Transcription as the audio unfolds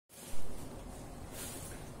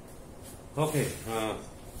Okay,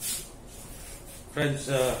 friends,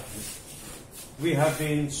 we have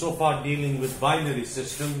been so far dealing with binary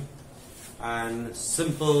system and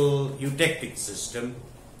simple eudectic system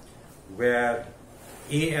where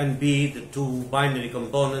A and B, the two binary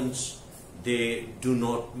components, they do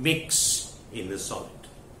not mix in the solid,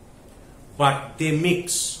 but they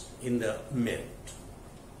mix in the melt.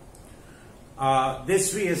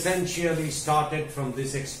 This we essentially started from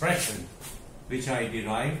this expression which I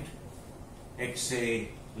derived, XA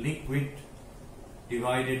liquid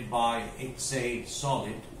divided by XA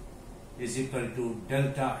solid is equal to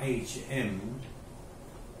delta HM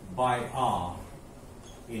by R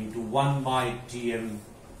into 1 by Tm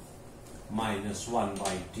minus 1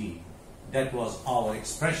 by T. That was our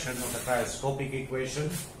expression of the cryoscopic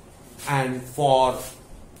equation. And for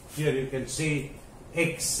here you can see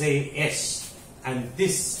XAS, and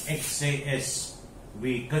this XAS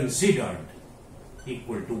we considered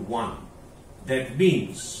equal to 1. That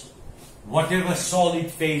means whatever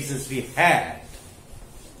solid phases we had,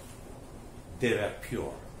 they were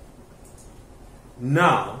pure.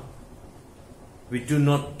 Now, we do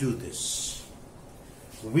not do this.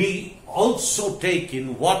 We also take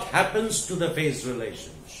in what happens to the phase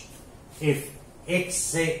relations if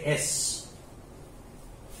XAS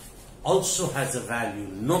also has a value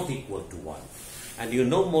not equal to 1. And you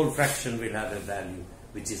know mole fraction will have a value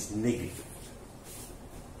which is negative.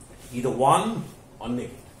 Either 1 or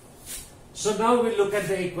negative. So now we look at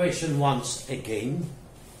the equation once again.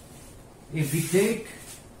 If we take,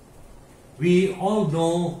 we all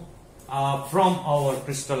know from our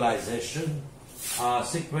crystallization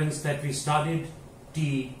sequence that we studied,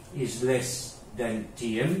 T is less than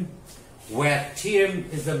Tm, where Tm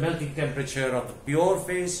is the melting temperature of the pure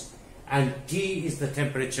phase and T is the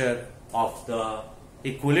temperature of the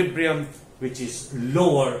equilibrium, which is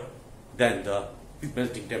lower than the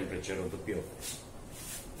melting temperature of the pure phase.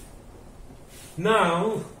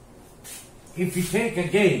 Now, if we take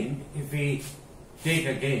again,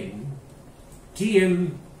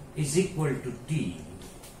 Tm is equal to T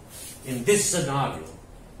in this scenario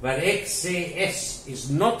where XAS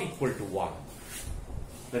is not equal to 1.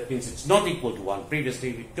 That means it's not equal to 1.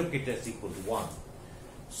 Previously we took it as equal to 1.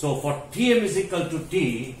 So for Tm is equal to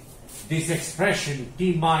T, this expression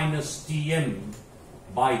T minus Tm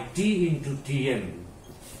by T into Tm,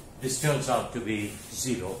 this turns out to be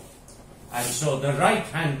 0. And so the right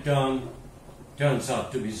hand term turns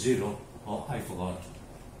out to be 0. Oh, I forgot.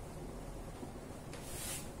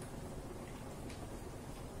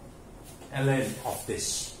 Ln of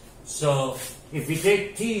this. So if we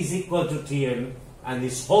take T is equal to Tm and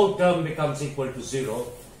this whole term becomes equal to 0,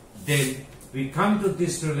 then we come to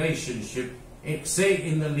this relationship XA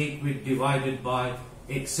in the liquid divided by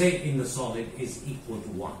XA in the solid is equal to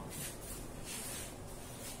 1.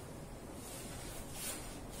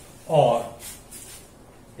 Or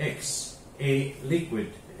XA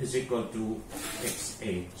liquid is equal to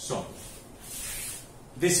XA solid.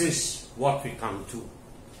 This is what we come to.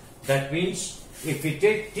 That means if we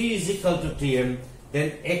take T is equal to Tm,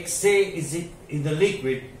 then XA is in the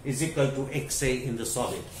liquid is equal to XA in the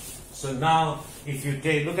solid. So now if you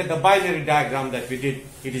look at the binary diagram that we did,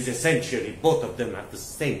 it is essentially both of them have the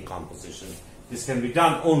same composition. This can be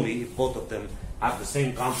done only if both of them have the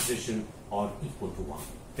same composition or equal to 1.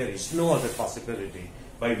 There is no other possibility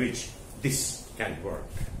by which this can work.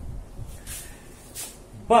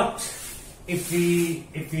 But if we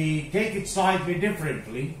take it slightly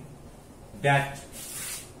differently, that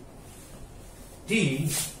T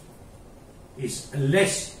is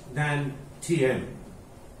less than Tm,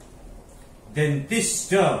 then this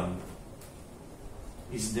term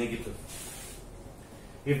is negative.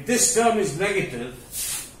 If this term is negative,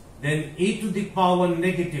 then e to the power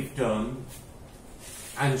negative term,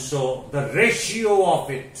 and so the ratio of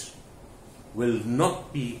it will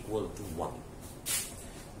not be equal to 1.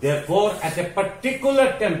 Therefore, at a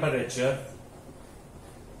particular temperature,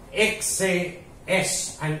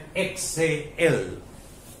 XAS and XAL,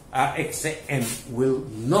 XAM will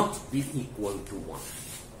not be equal to 1.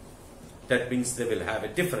 That means they will have a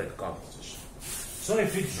different composition. So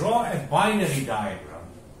if we draw a binary diagram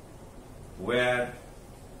where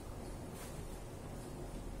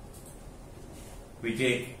we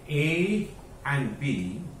take A and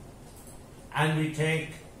B and we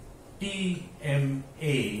take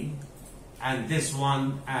TMA and this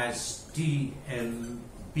one as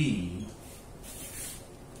TMB,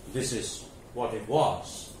 this is what it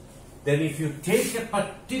was. Then if you take a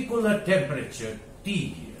particular temperature T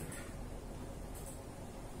here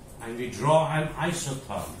and we draw an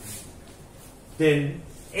isotherm, then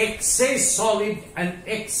XA solid and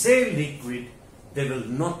XA liquid they will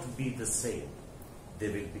not be the same. They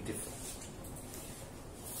will be different.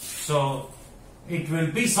 So it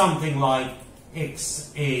will be something like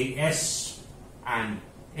XAS and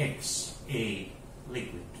XA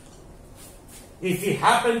liquid. If we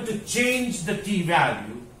happen to change the T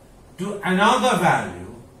value to another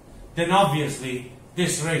value, then obviously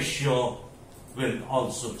this ratio will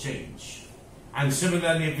also change. And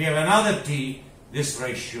similarly, if we have another T, this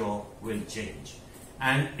ratio will change.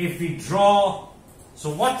 And if we draw, so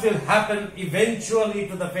what will happen eventually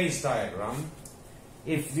to the phase diagram?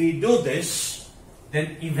 If we do this,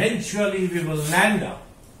 then eventually we will land up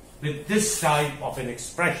with this type of an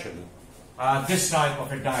expression, this type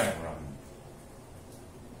of a diagram.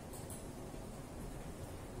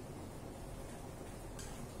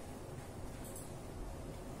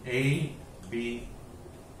 A, B,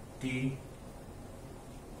 T,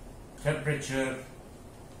 temperature,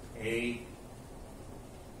 A,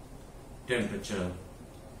 temperature,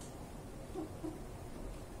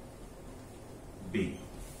 B.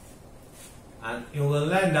 And you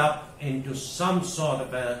will end up into some sort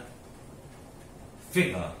of a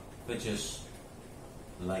figure which is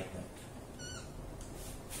like that.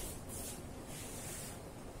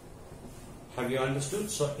 Have you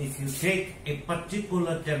understood? So if you take a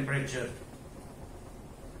particular temperature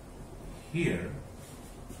here,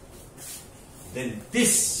 then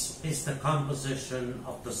this is the composition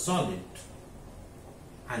of the solid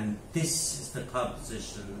and this is the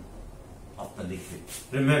composition of the liquid.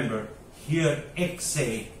 Remember, here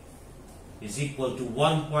XA is equal to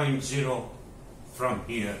 1.0 from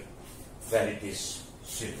here where it is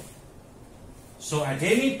 0. So at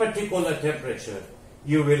any particular temperature,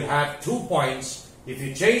 you will have 2 points. If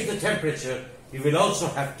you change the temperature, you will also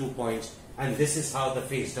have 2 points, and this is how the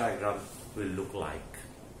phase diagram will look like.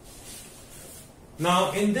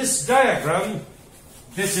 Now in this diagram,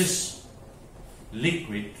 this is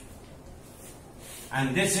liquid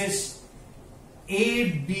and this is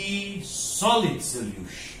AB solid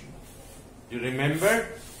solution. You remember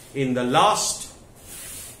in the last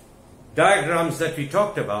diagrams that we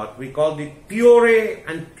talked about, we called it pure A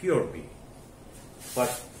and pure B.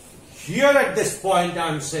 But here at this point I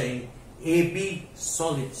am saying AB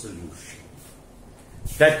solid solution.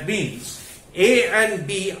 That means A and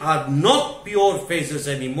B are not pure phases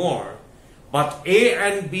anymore, but A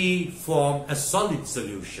and B form a solid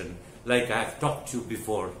solution, like I have talked to you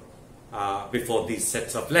before these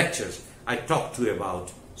sets of lectures. I talked to you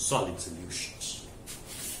about solid solutions.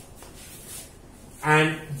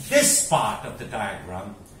 And this part of the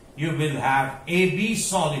diagram, you will have AB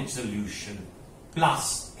solid solution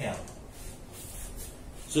plus L.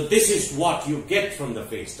 So this is what you get from the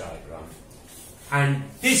phase diagram. And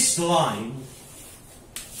this line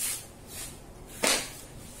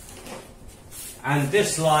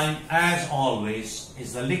as always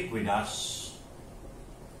is the liquidus,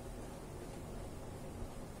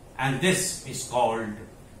 and this is called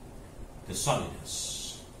the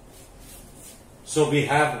solidus. So we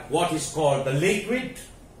have what is called the liquid.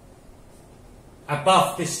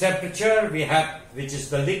 Above this temperature we have, which is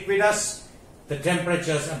the liquidus. The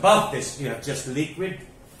temperatures above this you have just liquid.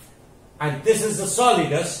 And this is the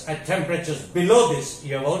solidus. At temperatures below this,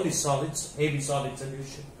 you have only solids, AB solid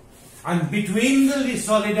solution. And between the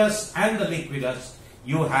solidus and the liquidus,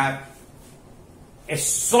 you have a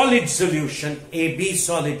solid solution, AB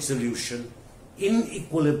solid solution, in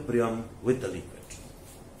equilibrium with the liquid.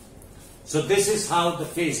 So this is how the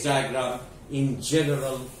phase diagram in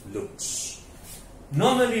general looks.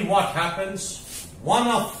 Normally what happens, one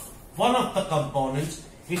of the components,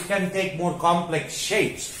 it can take more complex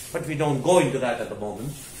shapes, but we don't go into that at the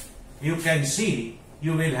moment. You can see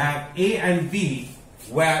you will have A and B,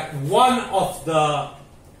 where one of the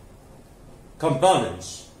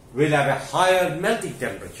components will have a higher melting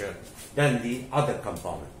temperature than the other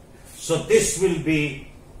component. So this will be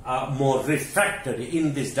more refractory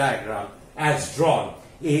in this diagram as drawn.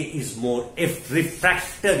 A is more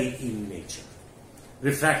refractory in nature.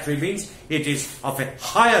 Refractory means it is of a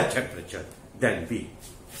higher temperature than B.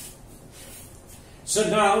 So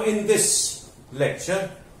now in this lecture,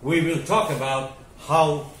 we will talk about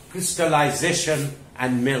how crystallization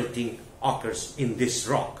and melting occurs in this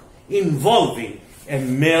rock, involving a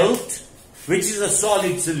melt, which is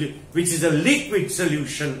a liquid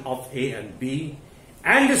solution of A and B,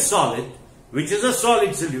 and a solid, which is a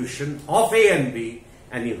solid solution of A and B,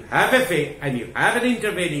 and you have an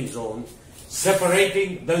intervening zone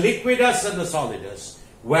separating the liquidus and the solidus,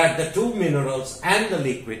 where the two minerals and the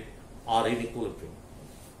liquid are in equilibrium.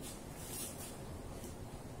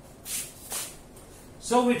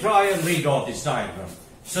 So we try and read all this diagram.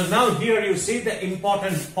 So now here you see the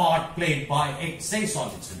important part played by XA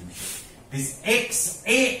solid solution. This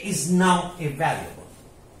XA is now a variable.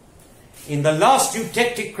 In the last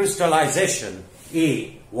eutectic crystallization,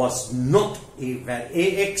 A was not a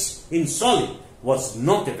variable. AX in solid was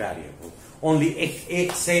not a variable. Only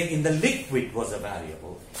XA in the liquid was a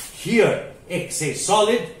variable. Here, XA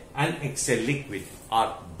solid and XA liquid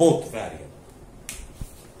are both variable.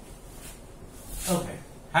 Okay,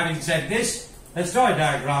 having said this, let's draw a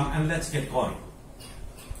diagram and let's get going.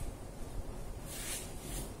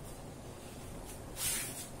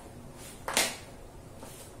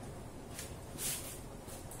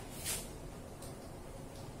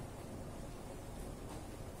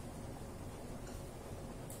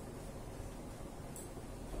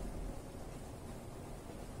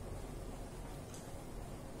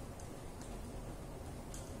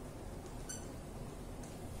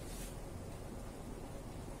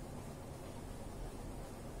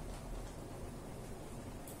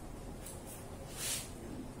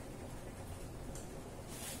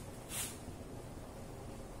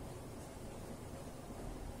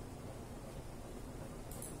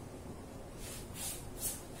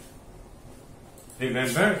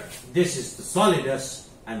 Remember, this is the solidus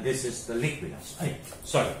and this is the liquidus.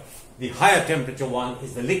 Sorry, the higher temperature one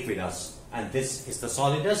is the liquidus and this is the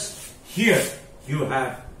solidus. Here you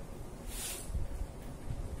have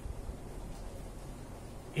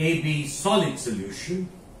AB solid solution.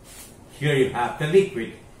 Here you have the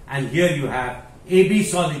liquid and here you have AB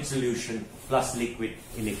solid solution plus liquid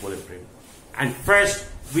in equilibrium. And first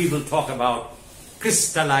we will talk about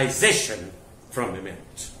crystallization from a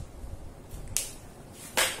melt.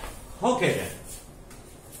 Okay then,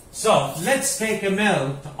 so let's take a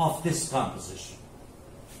melt of this composition.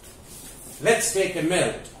 Let's take a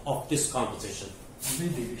melt of this composition.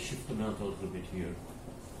 Maybe we shift the melt a little bit here.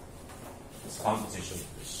 This composition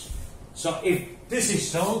of this. So if this is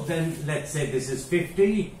so, then let's say this is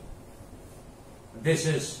 50, this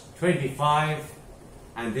is 25,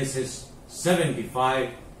 and this is 75,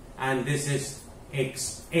 and this is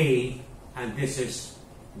XA, and this is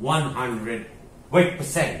 100 weight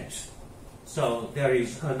percent. So there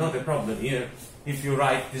is not a problem here. If you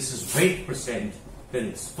write this is weight percent, then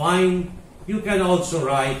it's fine. You can also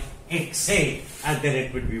write XA and then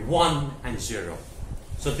it would be 1 and 0.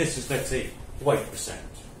 So this is, let's say, weight percent.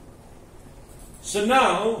 So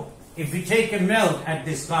now, if we take a melt at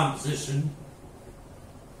this composition,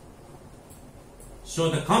 so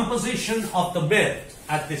the composition of the melt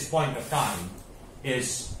at this point of time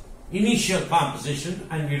is initial composition,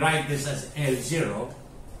 and we write this as L0.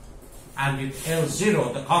 And with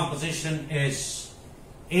L0, the composition is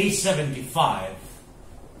A75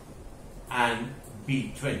 and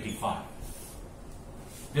B25.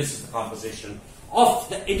 This is the composition of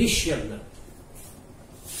the initial melt.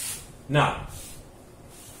 Now,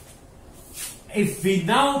 if we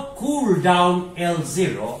now cool down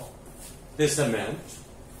L0, this is a melt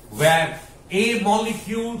where A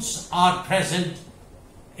molecules are present,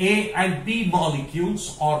 A and B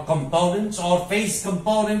molecules or components or phase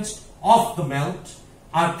components of the melt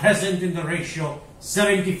are present in the ratio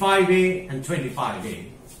 75A and 25A.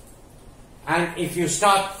 And if you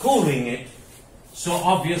start cooling it, so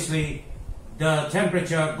obviously the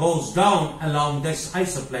temperature goes down along this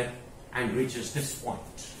isoplet and reaches this point.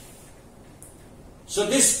 So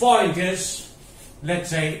this point is, let's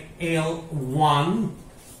say, L1,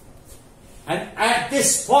 and at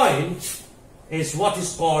this point is what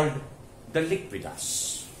is called the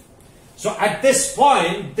liquidus. So at this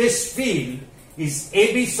point, this field is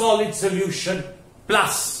AB solid solution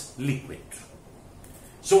plus liquid.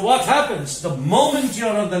 So what happens? The moment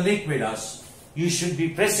you're on the liquidus, you should be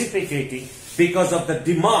precipitating because of the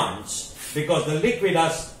demands, because the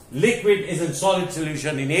liquid is in solid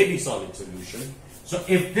solution in AB solid solution. So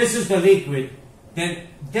if this is the liquid, then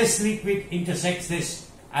this liquid intersects this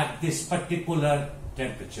at this particular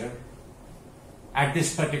temperature. At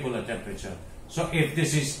this particular temperature. So if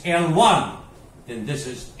this is L1, then this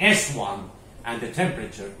is S1 and the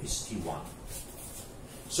temperature is T1.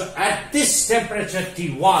 So at this temperature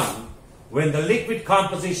T1, when the liquid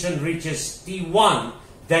composition reaches T1,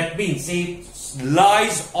 that means it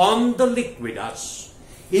lies on the liquidus.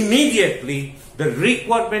 Immediately the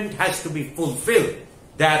requirement has to be fulfilled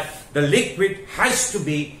that the liquid has to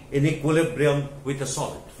be in equilibrium with the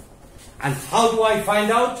solid. And how do I find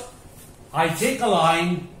out? I take a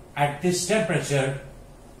line at this temperature,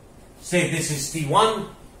 say this is T1,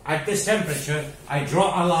 at this temperature I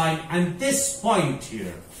draw a line, and this point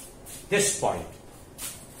here, this point,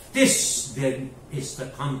 this then is the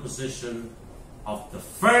composition of the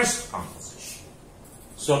first composition.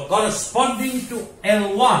 So corresponding to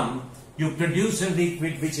L1, you produce a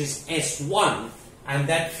liquid which is S1, and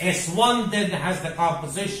that S1 then has the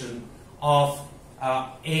composition of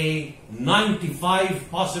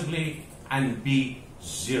A95 possibly and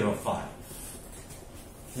B05.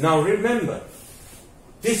 Now remember,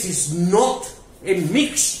 this is not a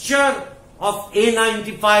mixture of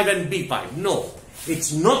A95 and B5. No,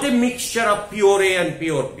 it's not a mixture of pure A and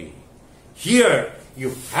pure B. Here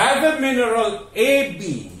you have a mineral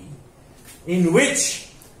AB in which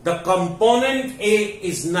the component A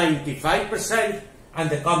is 95% and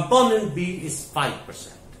the component B is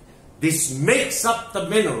 5%. This makes up the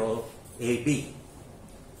mineral AB,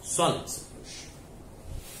 solid solution.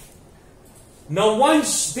 Now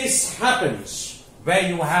once this happens, where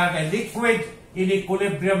you have a liquid in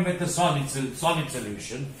equilibrium with the solid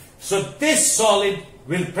solution, so this solid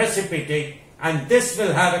will precipitate and this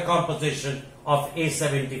will have a composition of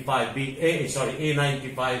A95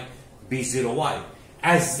 B0Y.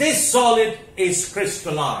 As this solid is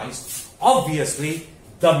crystallized, obviously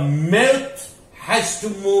the melt has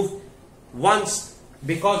to move once,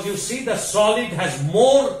 because you see the solid has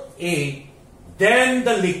more A than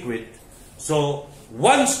the liquid. So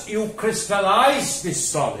once you crystallize this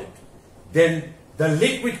solid, then the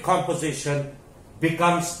liquid composition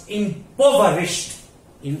becomes impoverished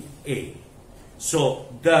in A. So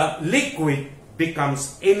the liquid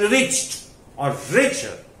becomes enriched or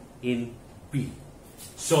richer in B.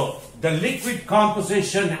 So the liquid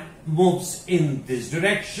composition moves in this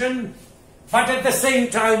direction, but at the same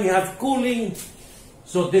time you have cooling.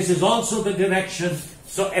 So this is also the direction.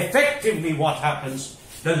 So effectively what happens,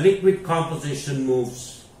 the liquid composition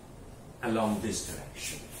moves along this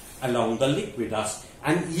direction, along the liquid husk,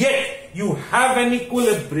 and yet you have an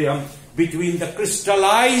equilibrium between the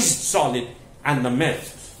crystallized solid and the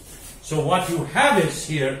melt. So what you have is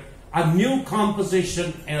here a new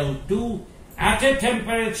composition L2 at a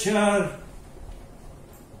temperature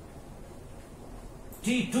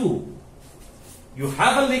T2. You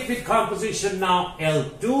have a liquid composition now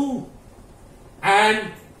L2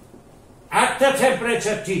 and at the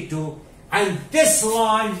temperature T2, and this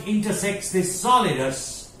line intersects this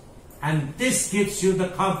solidus, and this gives you the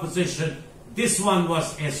composition. This one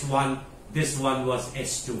was S1, this one was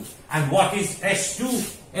S2. And what is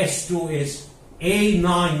S2? S2 is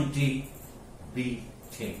A90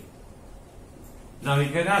 B10. Now you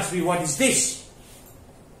can ask me, what is this?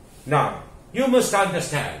 Now, you must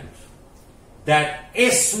understand that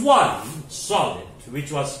S1 solid,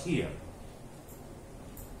 which was here,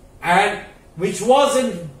 and which was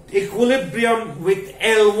in equilibrium with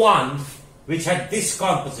L1, which had this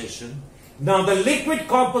composition. Now the liquid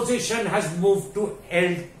composition has moved to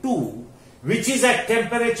L2, which is at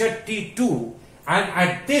temperature T2, and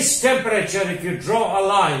at this temperature, if you draw a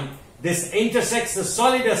line, this intersects the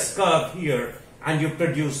solidus curve here, and you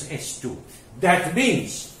produce S2. That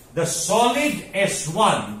means the solid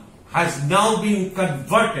S1 has now been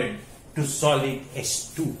converted to solid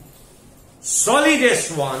S2. Solid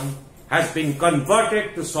S1 has been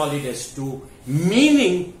converted to solid S2,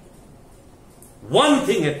 meaning one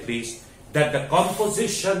thing at least, that the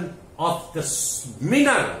composition of the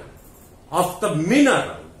mineral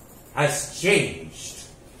has changed.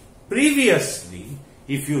 Previously,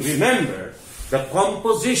 if you remember, the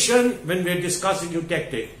composition, when we are discussing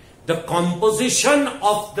eutectic, the composition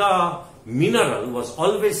of the mineral was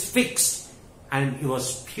always fixed and it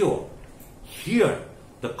was pure. Here,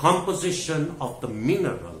 the composition of the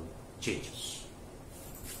mineral changes.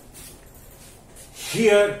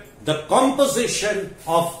 Here, the composition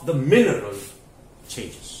of the mineral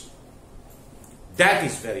changes. That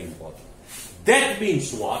is very important. That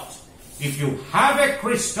means what? If you have a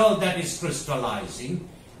crystal that is crystallizing,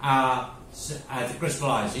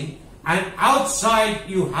 and outside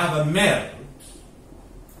you have a melt,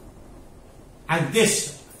 and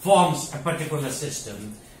this forms a particular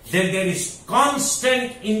system, then there is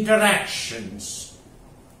constant interactions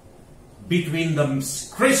between the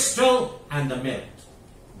crystal and the melt.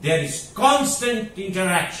 There is constant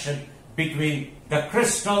interaction between the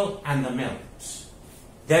crystal and the melt.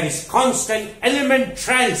 There is constant element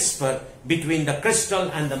transfer between the crystal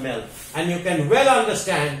and the melt. And you can well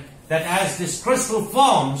understand that as this crystal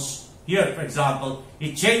forms, here for example,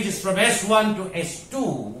 it changes from S1 to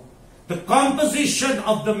S2, the composition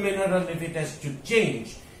of the mineral, if it has to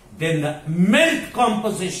change, then the melt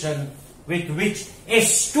composition with which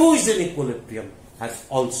S2 is in equilibrium has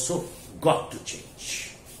also got to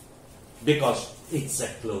change. Because it's a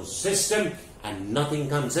closed system and nothing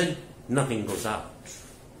comes in, nothing goes out.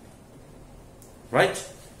 Right?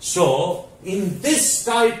 So, in this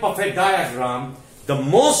type of a diagram, the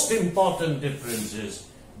most important difference is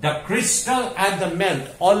the crystal and the melt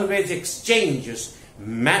always exchanges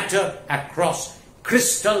matter across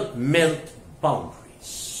crystal melt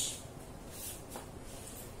boundaries.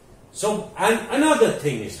 So, and another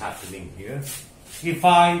thing is happening here. If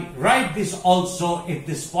I write this also, if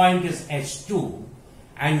this point is S2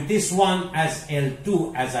 and this one as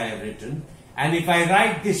L2 as I have written, and if I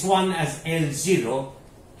write this one as L0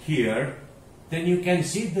 here, then you can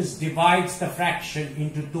see this divides the fraction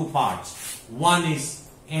into two parts. One is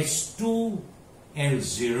S2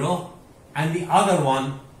 L0 and the other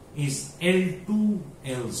one is L2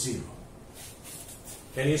 L0.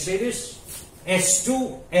 Can you see this?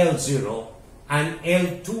 S2 L0 and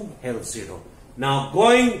L2 L0. Now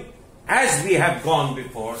going as we have gone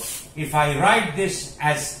before, if I write this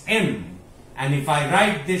as M and if I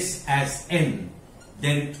write this as N,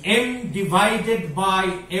 then M divided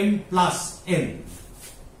by M plus N.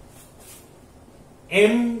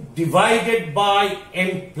 M divided by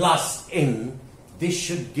M plus N, this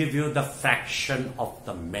should give you the fraction of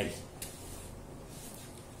the melt.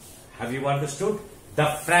 Have you understood? The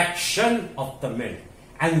fraction of the melt.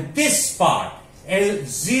 And this part,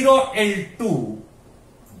 L0, L2,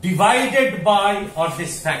 divided by, or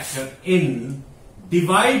this factor, N,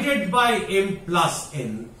 divided by M plus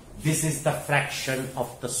N, this is the fraction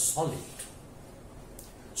of the solid.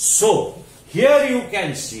 So, here you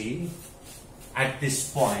can see, at this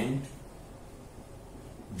point,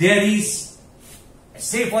 there is,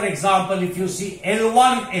 say for example, if you see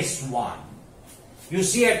L1, S1, you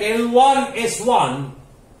see at L1, S1,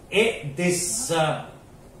 this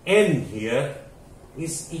N here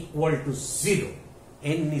is equal to 0.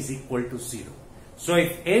 N is equal to 0. So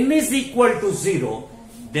if N is equal to 0,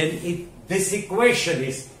 then this equation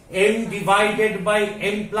is M divided by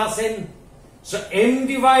M plus N. So M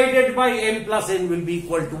divided by M plus N will be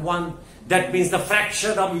equal to 1. That means the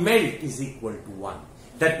fraction of melt is equal to 1.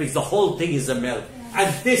 That means the whole thing is a melt.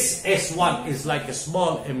 And this S1 is like a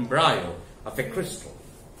small embryo of a crystal.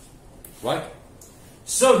 Right?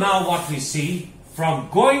 So now what we see, from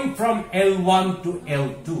going from L1 to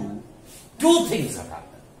L2, two things have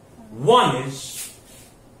happened. One is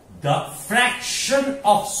the fraction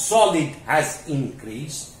of solid has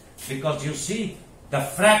increased, because you see the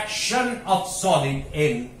fraction of solid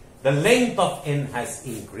N, the length of N has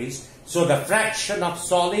increased. So the fraction of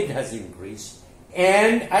solid has increased,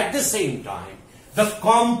 and at the same time the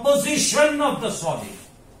composition of the solid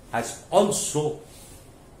has also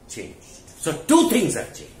changed. So two things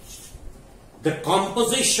have changed. The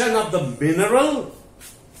composition of the mineral,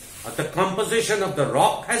 or the composition of the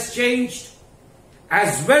rock has changed,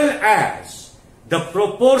 as well as the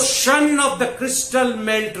proportion of the crystal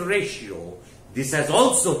melt ratio. This has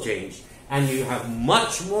also changed, and you have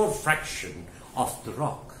much more fraction of the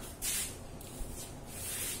rock.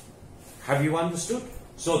 Have you understood?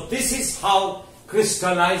 So this is how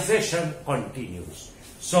crystallization continues.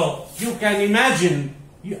 So you can imagine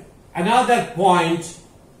another point.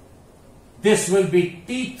 This will be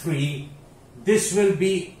T3, this will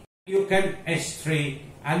be, you can S3,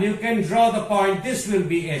 and you can draw the point, this will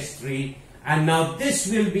be S3, and now this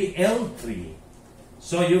will be L3.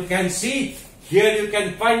 So you can see, here you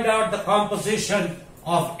can find out the composition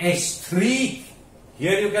of S3,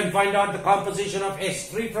 here you can find out the composition of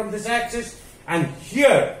S3 from this axis, and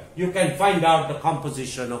here you can find out the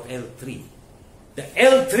composition of L3. The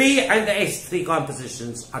L3 and the S3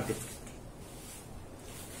 compositions are different.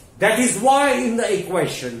 That is why in the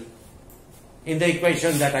equation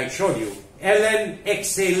that I showed you, ln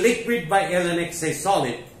XA liquid by ln XA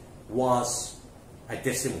solid was a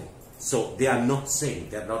decimal. So they are not same,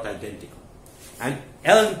 they are not identical. And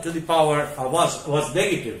ln to the power was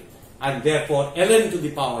negative, and therefore ln to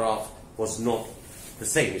the power of was not the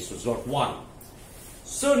same, it was not 1.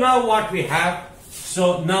 So now what we have,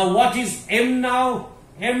 so now what is M now?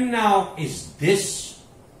 M now is this,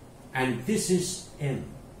 and this is M.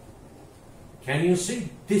 Can you see?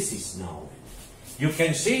 This is now M. You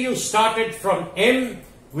can see you started from M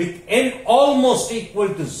with N almost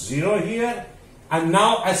equal to 0 here, and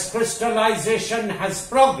now as crystallization has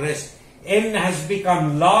progressed, N has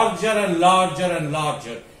become larger and larger and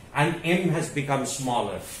larger, and M has become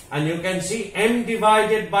smaller. And you can see M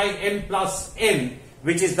divided by M plus N,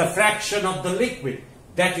 which is the fraction of the liquid,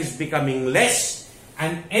 that is becoming less,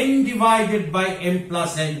 and N divided by M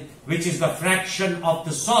plus N, which is the fraction of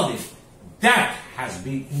the solid, that has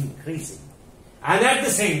been increasing. And at the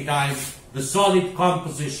same time, the solid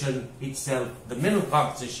composition itself, the mineral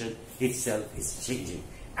composition itself is changing,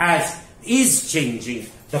 as is changing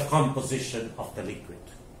the composition of the liquid.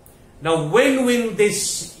 Now, when will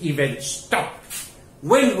this event stop?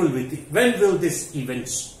 When will this event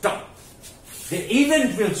stop? The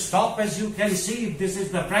event will stop, as you can see. If this is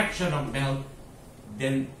the fraction of melt,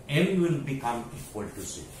 then m will become equal to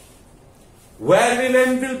 0. Where will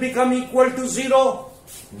m will become equal to 0?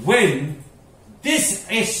 When this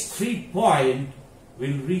S3 point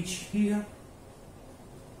will reach here.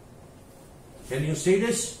 Can you see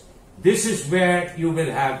this? This is where you will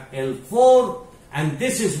have L4, and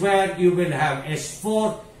this is where you will have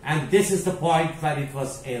S4, and this is the point where it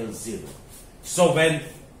was L0. So when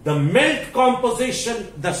the melt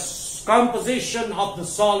composition, the composition of the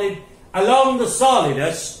solid along the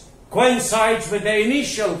solidus coincides with the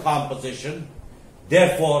initial composition,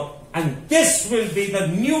 therefore, and this will be the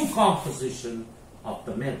new composition of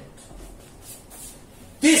the melt.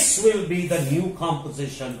 This will be the new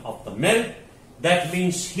composition of the melt. That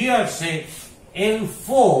means here, say,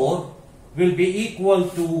 L4 will be equal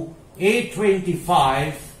to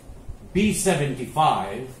A25,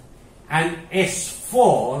 B75, and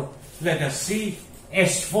S4, let us see,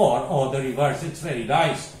 S4, or the reverse, it's very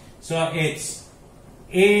nice. So it's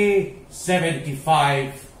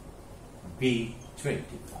A75, B25.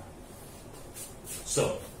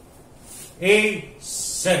 So,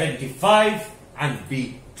 A75 and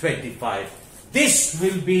B25. This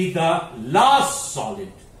will be the last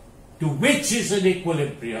solid to which is in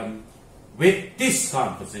equilibrium with this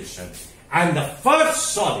composition. And the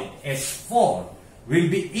first solid, S4, will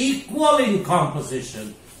be equal in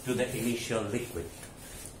composition to the initial liquid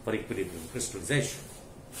for equilibrium crystallization.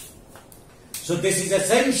 So this is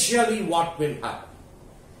essentially what will happen.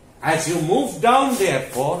 As you move down,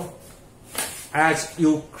 therefore, as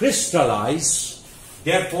you crystallize,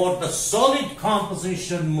 therefore the solid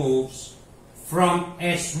composition moves from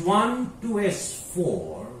S1 to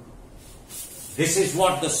S4. This is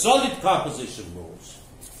what the solid composition moves.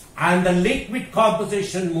 And the liquid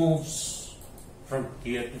composition moves from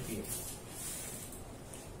here to here.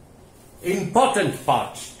 Important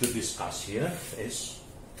part to discuss here is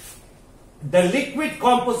the liquid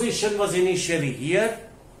composition was initially here,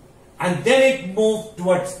 and then it moved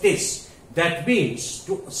towards this. That means,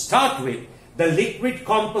 to start with, the liquid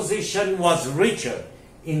composition was richer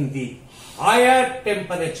in the higher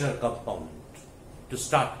temperature component to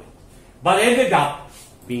start with, but ended up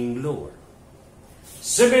being lower.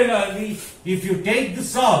 Similarly, if you take the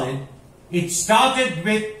solid, it started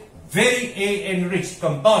with very enriched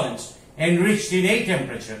components, enriched in A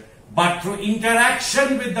temperature, but through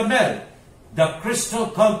interaction with the melt, the crystal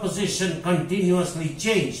composition continuously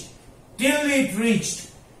changed till it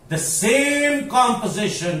reached the same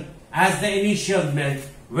composition as the initial melt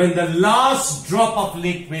when the last drop of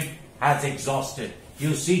liquid has exhausted.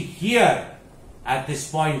 You see here, at this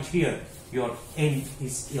point here, your n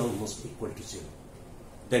is almost equal to 0.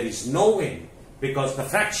 There is no n because the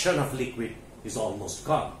fraction of liquid is almost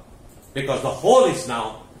gone. Because the whole is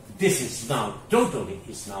now, this is now, totally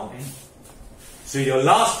is now n. So your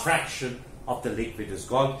last fraction of the liquid is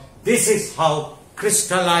gone. This is how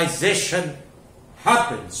crystallization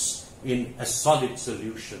happens in a solid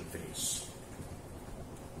solution phase.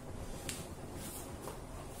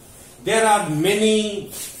 There are many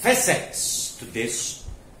facets to this,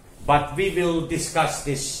 but we will discuss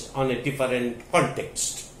this on a different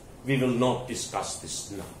context. We will not discuss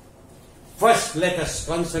this now. First, let us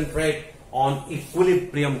concentrate on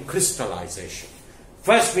equilibrium crystallization.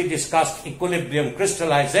 First, we discussed equilibrium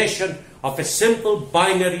crystallization of a simple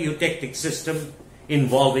binary eutectic system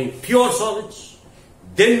involving pure solids.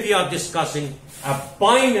 Then we are discussing a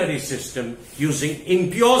binary system using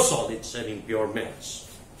impure solids and impure melts.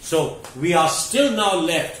 So we are still now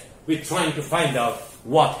left with trying to find out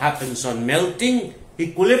what happens on melting,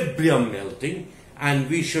 equilibrium melting, and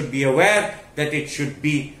we should be aware that it should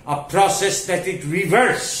be a process that is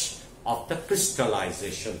reverse of the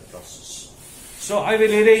crystallization process. So I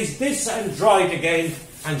will erase this and draw it again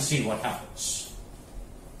and see what happens.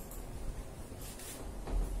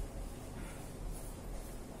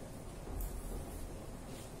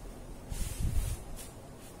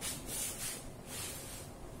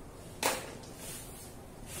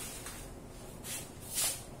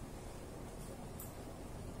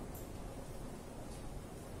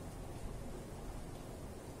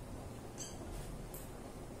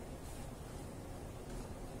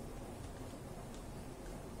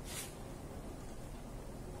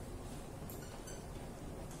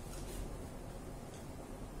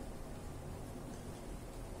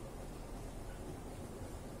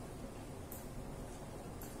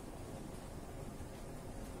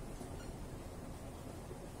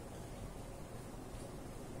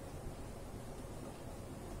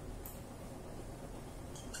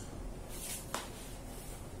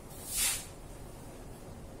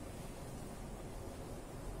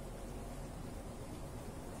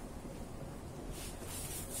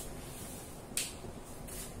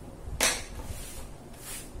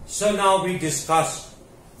 So now we discuss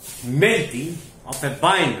melting of a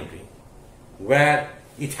binary where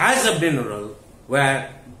it has a mineral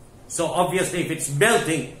so obviously if it's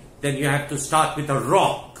melting, then you have to start with a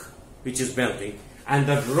rock which is melting, and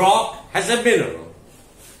the rock has a mineral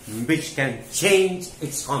which can change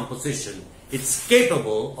its composition. It's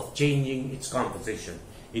capable of changing its composition.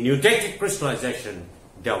 In eutectic crystallization,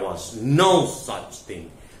 there was no such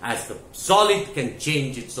thing as the solid can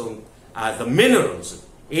change its own, as the minerals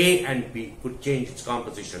A and B could change its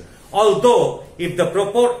composition. Although, if the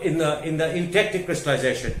in the eutectic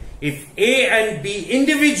crystallization, if A and B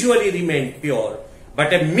individually remained pure,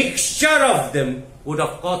 but a mixture of them would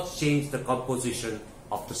of course change the composition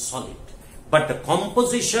of the solid. But the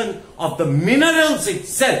composition of the minerals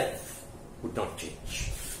itself would not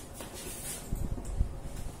change.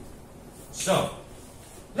 So,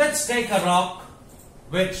 let's take a rock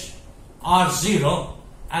which R0,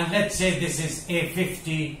 and let's say this is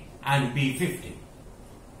A50 and B50.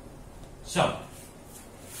 So,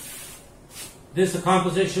 this is the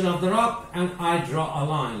composition of the rock, and I draw a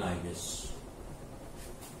line like this.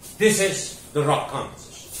 This is the rock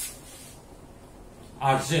composition,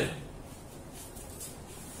 R0.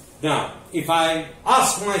 Now, if I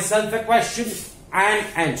ask myself a question and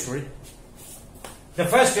answer it, the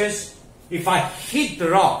first is, if I heat the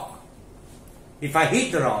rock,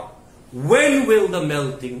 when will the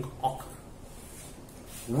melting occur?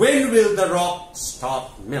 When will the rock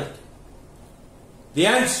start melting? The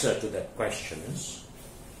answer to that question is,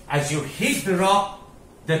 as you heat the rock,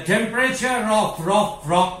 the temperature of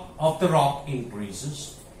the rock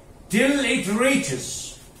increases till it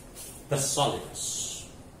reaches the solidus.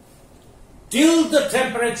 Till the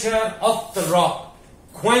temperature of the rock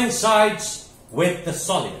coincides with the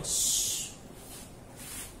solidus.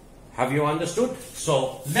 Have you understood?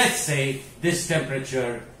 So let's say this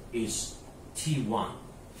temperature is T1.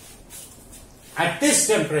 At this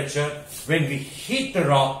temperature, when we heat the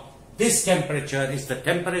rock, this temperature is the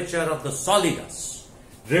temperature of the solidus.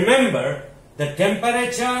 Remember, the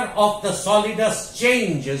temperature of the solidus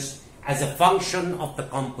changes as a function of the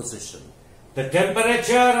composition. The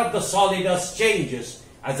temperature of the solidus changes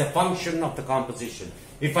as a function of the composition.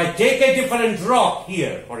 If I take a different rock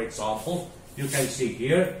here, for example, you can see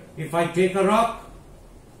here, if I take a rock,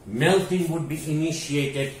 melting would be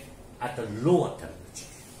initiated at a lower temperature.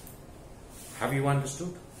 Have you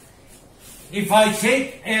understood? If I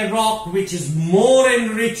take a rock which is more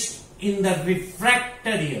enriched in the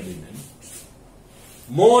refractory element,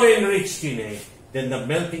 more enriched in A, then the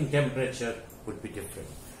melting temperature would be different.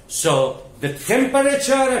 So, the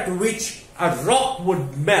temperature at which a rock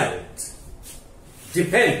would melt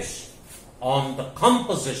depends on the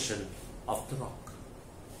composition of the rock.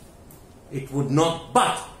 It would not,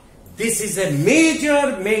 but this is a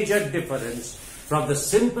major difference from the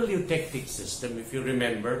simple eutectic system. If you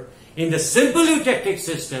remember, in the simple eutectic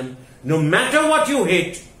system, no matter what you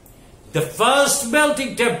hit, the first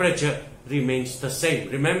melting temperature remains the same.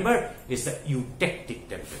 Remember, it's the eutectic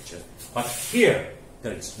temperature. But here,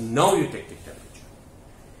 there is no eutectic temperature.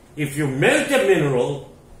 If you melt a mineral,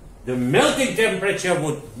 the melting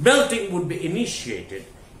would be initiated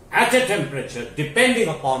at a temperature depending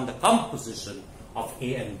upon the composition of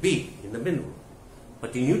A and B in the mineral.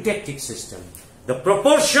 But in eutectic system, the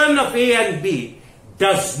proportion of A and B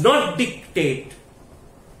does not dictate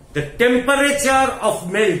the temperature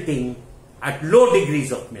of melting at low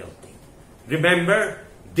degrees of melting. Remember,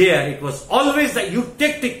 there it was always the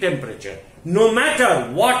eutectic temperature, no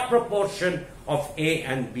matter what proportion of A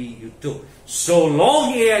and B you took. So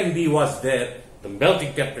long A and B was there, the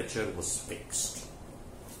melting temperature was fixed.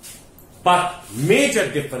 But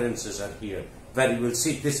major differences are here, where you will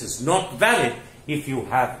see this is not valid if you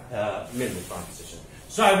have mineral composition.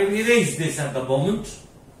 So I will erase this at the moment.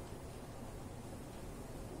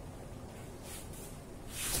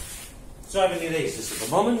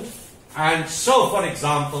 And so, for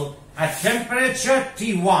example, at temperature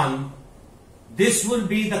T1, this will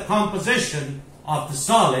be the composition of the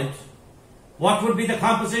solid. What would be the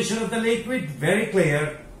composition of the liquid? Very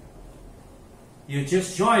clear. You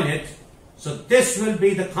just join it. So this will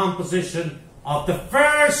be the composition of the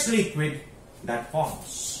first liquid that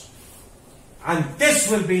forms. And this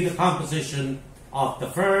will be the composition of the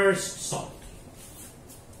first solid.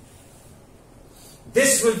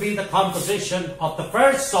 This will be the composition of the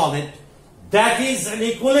first solid that is in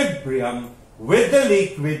equilibrium with the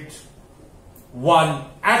liquid 1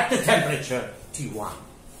 at the temperature T1.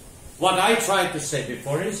 What I tried to say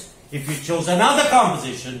before is, if you chose another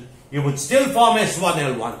composition, you would still form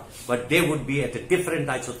S1L1, but they would be at a different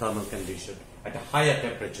isothermal condition, at a higher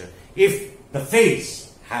temperature, if the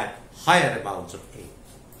phase had higher amounts of A.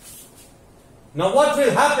 Now what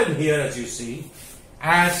will happen here, as you see,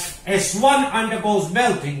 as S1 undergoes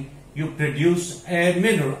melting, you produce a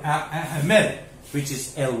melt, which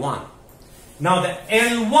is L1. Now the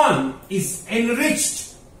L1 is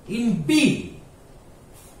enriched in B.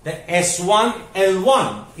 The S1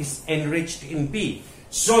 L1 is enriched in B.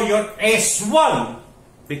 So your S1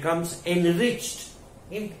 becomes enriched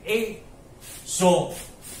in A. So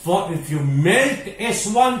if you melt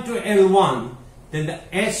S1 to L1, then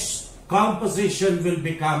the S composition will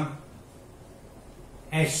become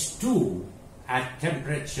S2 at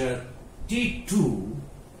temperature T2,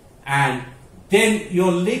 and then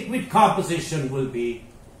your liquid composition will be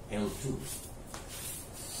L2.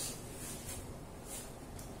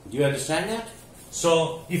 Do you understand that?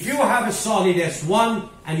 So if you have a solid S1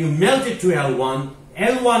 and you melt it to L1,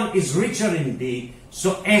 L1 is richer in B,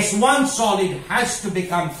 so S1 solid has to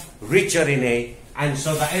become richer in A, and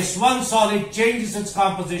so the S1 solid changes its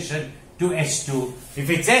composition to S2. If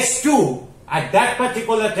it's S2, at that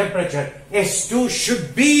particular temperature, S2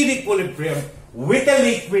 should be in equilibrium with a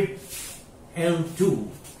liquid L2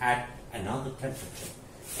 at another temperature.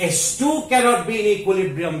 S2 cannot be in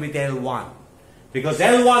equilibrium with L1 because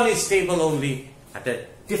L1 is stable only at a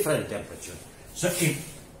different temperature. So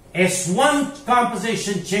if S1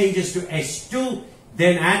 composition changes to S2,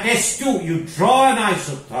 then at S2 you draw an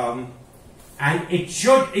isotherm and it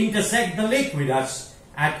should intersect the liquidus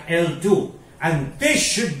at L2. And this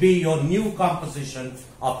should be your new composition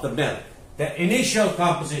of the melt. The initial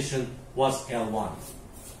composition was L1.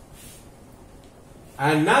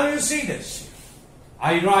 And now you see this.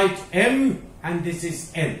 I write M and this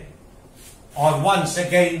is N. Or once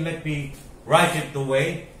again, let me write it the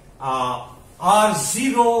way.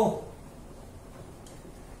 R0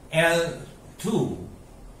 L2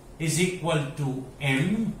 is equal to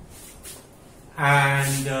M,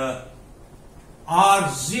 and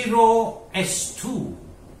R0 S2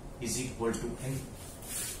 is equal to N.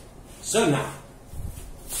 So now,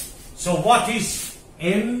 so what is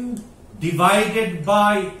M divided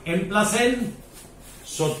by M plus N?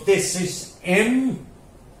 So this is M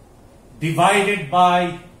divided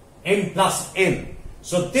by M plus N.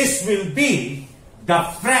 So this will be the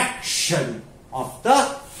fraction of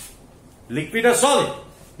the liquid or solid.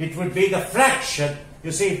 It would be the fraction.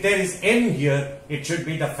 You see, if there is N here, it should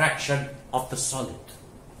be the fraction of the solid,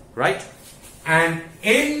 right? And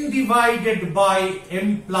N divided by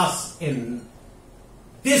M plus N,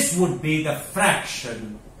 this would be the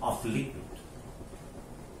fraction of liquid.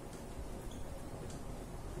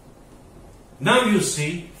 Now you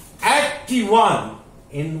see, at T1,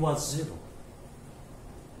 N was 0.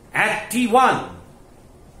 At T1,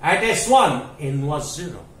 at S1, N was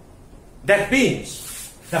 0. That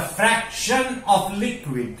means the fraction of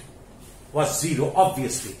liquid was 0,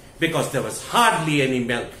 obviously, because there was hardly any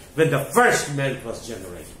melt when the first melt was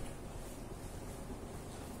generated.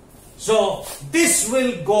 So this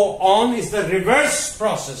will go on, is the reverse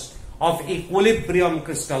process of equilibrium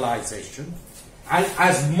crystallization. And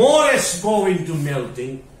as more S go into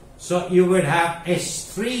melting, so you would have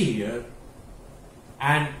S3 here,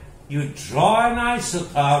 and you draw an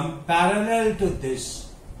isotherm parallel to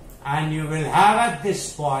this, and you will have at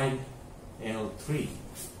this point L3.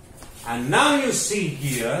 And now you see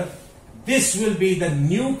here, this will be the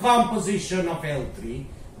new composition of L3.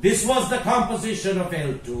 This was the composition of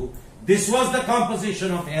L2. This was the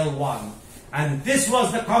composition of L1. And this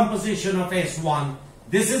was the composition of S1.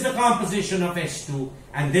 This is the composition of S2.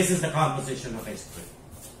 And this is the composition of S3.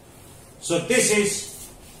 So this is,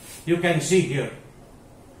 you can see here,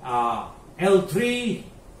 L3,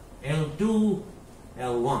 L2,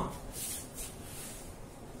 L1.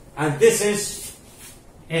 And this is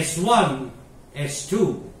S1,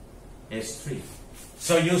 S2, S3.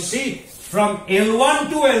 So you see, from L1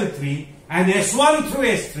 to L3 and S1 through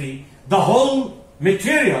S3, the whole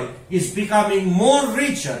material is becoming more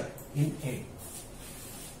richer in A.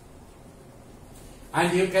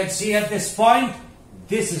 And you can see at this point,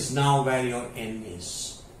 this is now where your N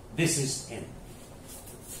is. This is N.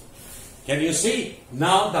 Can you see?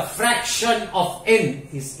 Now the fraction of N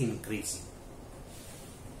is increasing.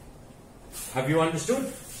 Have you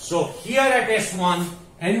understood? So here at S1,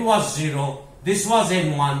 N was 0. This was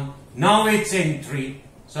N1. Now it's N3.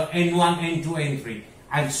 So N1, N2, N3.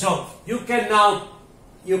 And so you can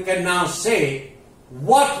now say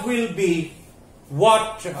what will be,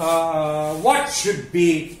 what should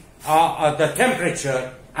be the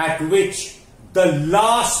temperature at which the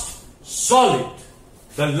last solid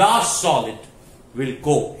will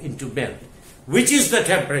go into melt. Which is the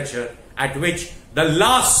temperature at which the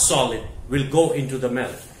last solid will go into the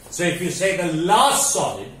melt. So if you say the last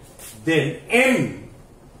solid, then M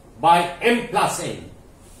by m plus n.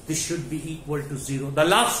 This should be equal to 0. The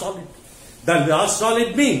last solid. The last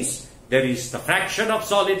solid means there is the fraction of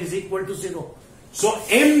solid is equal to 0. So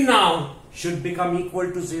m now should become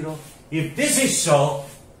equal to 0. If this is so,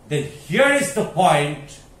 then here is the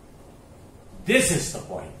point. This is the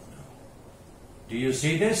point now. Do you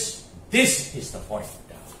see this? This is the point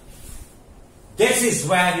now. This is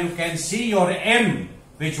where you can see your m,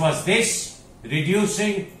 which was this,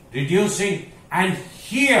 reducing, and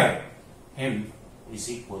here m is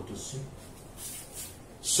equal to 0.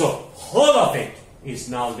 So whole of it is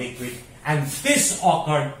now liquid, and this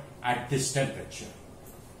occurred at this temperature,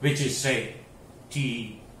 which is say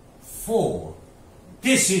T4.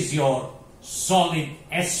 This is your solid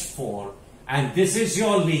S4, and this is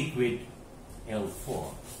your liquid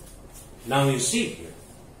L4. Now you see here,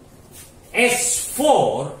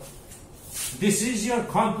 S4, this is your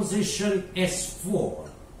composition S4,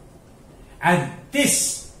 and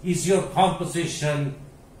this is your composition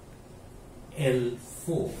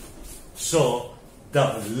L4. So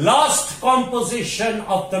the last composition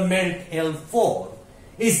of the melt L4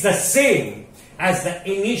 is the same as the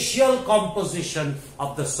initial composition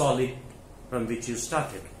of the solid from which you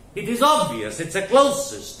started. It is obvious, it's a closed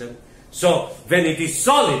system. So when it is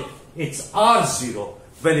solid, it's R0.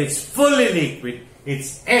 When it's fully liquid,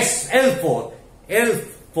 it's L4.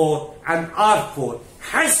 L4 and R4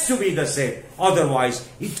 has to be the same. Otherwise,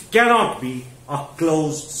 it cannot be a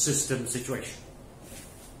closed system situation.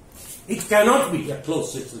 It cannot be a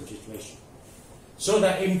closed system situation. So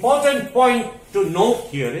the important point to note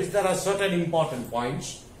here is there are certain important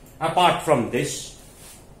points apart from this.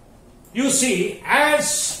 You see,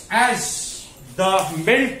 as the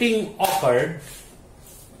melting occurred,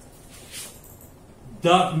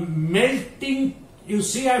 the melting, you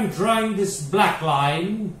see I'm drawing this black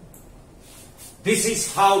line. This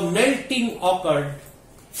is how melting occurred,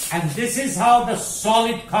 and this is how the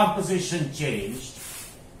solid composition changed,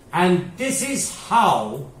 and this is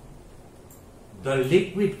how the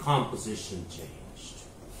liquid composition changed.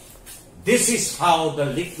 This is how the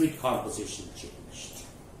liquid composition changed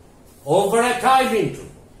over a time interval.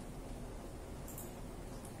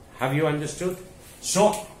 Have you understood?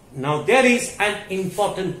 So now there is an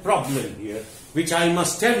important problem here which I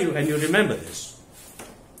must tell you, and you remember this.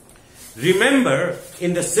 Remember,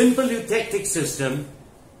 in the simple eutectic system,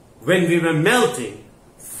 when we were melting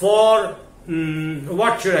for,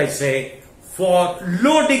 what should I say, for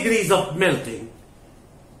low degrees of melting,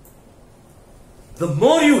 the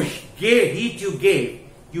more heat you gave,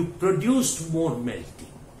 you produced more melting.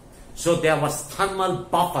 So there was thermal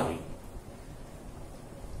buffering.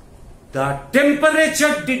 The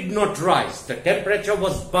temperature did not rise. The temperature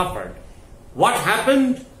was buffered. What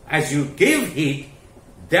happened? As you gave heat,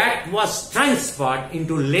 that was transferred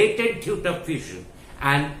into latent tutor fusion,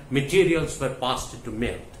 and materials were passed to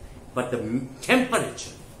melt. But the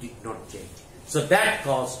temperature did not change. So that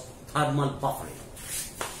caused thermal buffering.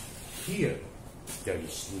 Here, there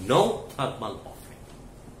is no thermal buffering.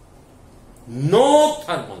 No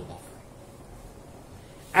thermal buffering.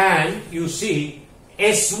 And you see,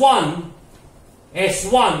 S1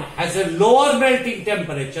 has a lower melting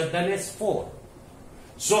temperature than S4.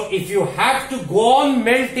 So if you have to go on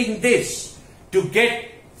melting this to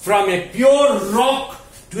get from a pure rock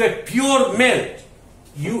to a pure melt,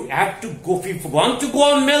 you have to go, if you want to go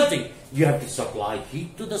on melting, you have to supply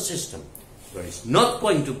heat to the system. There is not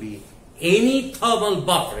going to be any thermal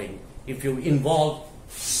buffering if you involve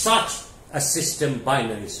such a system,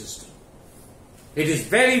 binary system. It is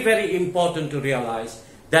very, very important to realize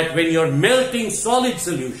that when you're melting solid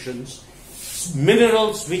solutions,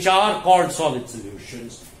 minerals which are called solid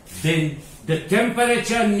solutions, then the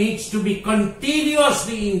temperature needs to be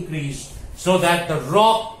continuously increased so that the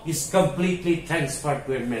rock is completely transferred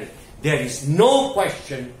to a melt. There is no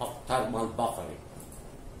question of thermal buffering,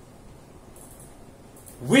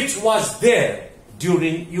 which was there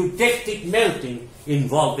during eutectic melting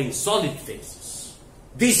involving solid phases.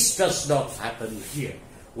 This does not happen here.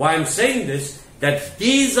 Why I'm saying this, that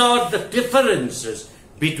these are the differences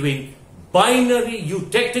between binary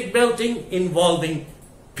eutectic melting involving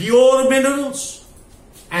pure minerals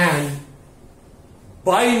and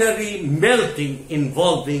binary melting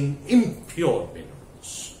involving impure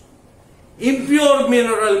minerals. Impure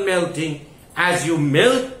mineral melting, as you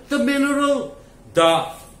melt the mineral, the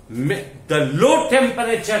low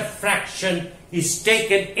temperature fraction is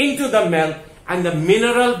taken into the melt, and the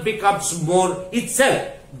mineral becomes more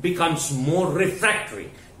refractory.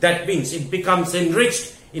 That means it becomes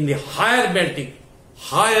enriched in the higher melting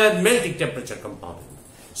temperature component.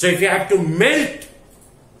 So if you have to melt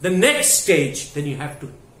the next stage, then you have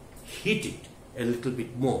to heat it. a little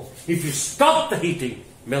bit more. If you stop the heating,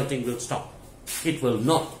 melting will stop. It will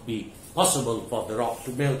not be possible for the rock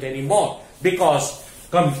to melt anymore, because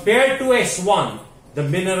compared to S1, the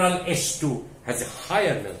mineral S2 has a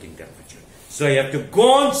higher melting temperature. So you have to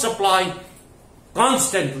go on supply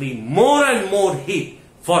constantly more and more heat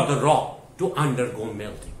for the rock to undergo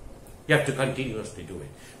melting. You have to continuously do it.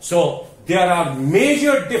 So there are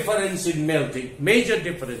major differences in melting, major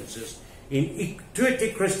differences in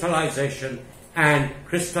equatorial crystallization and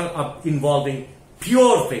crystal involving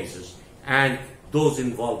pure phases and those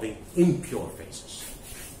involving impure phases.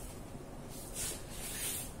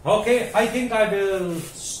 Okay, I think I will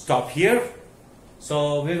stop here.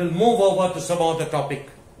 So we will move over to some other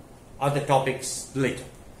topics later.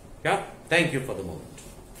 Yeah, thank you for the moment.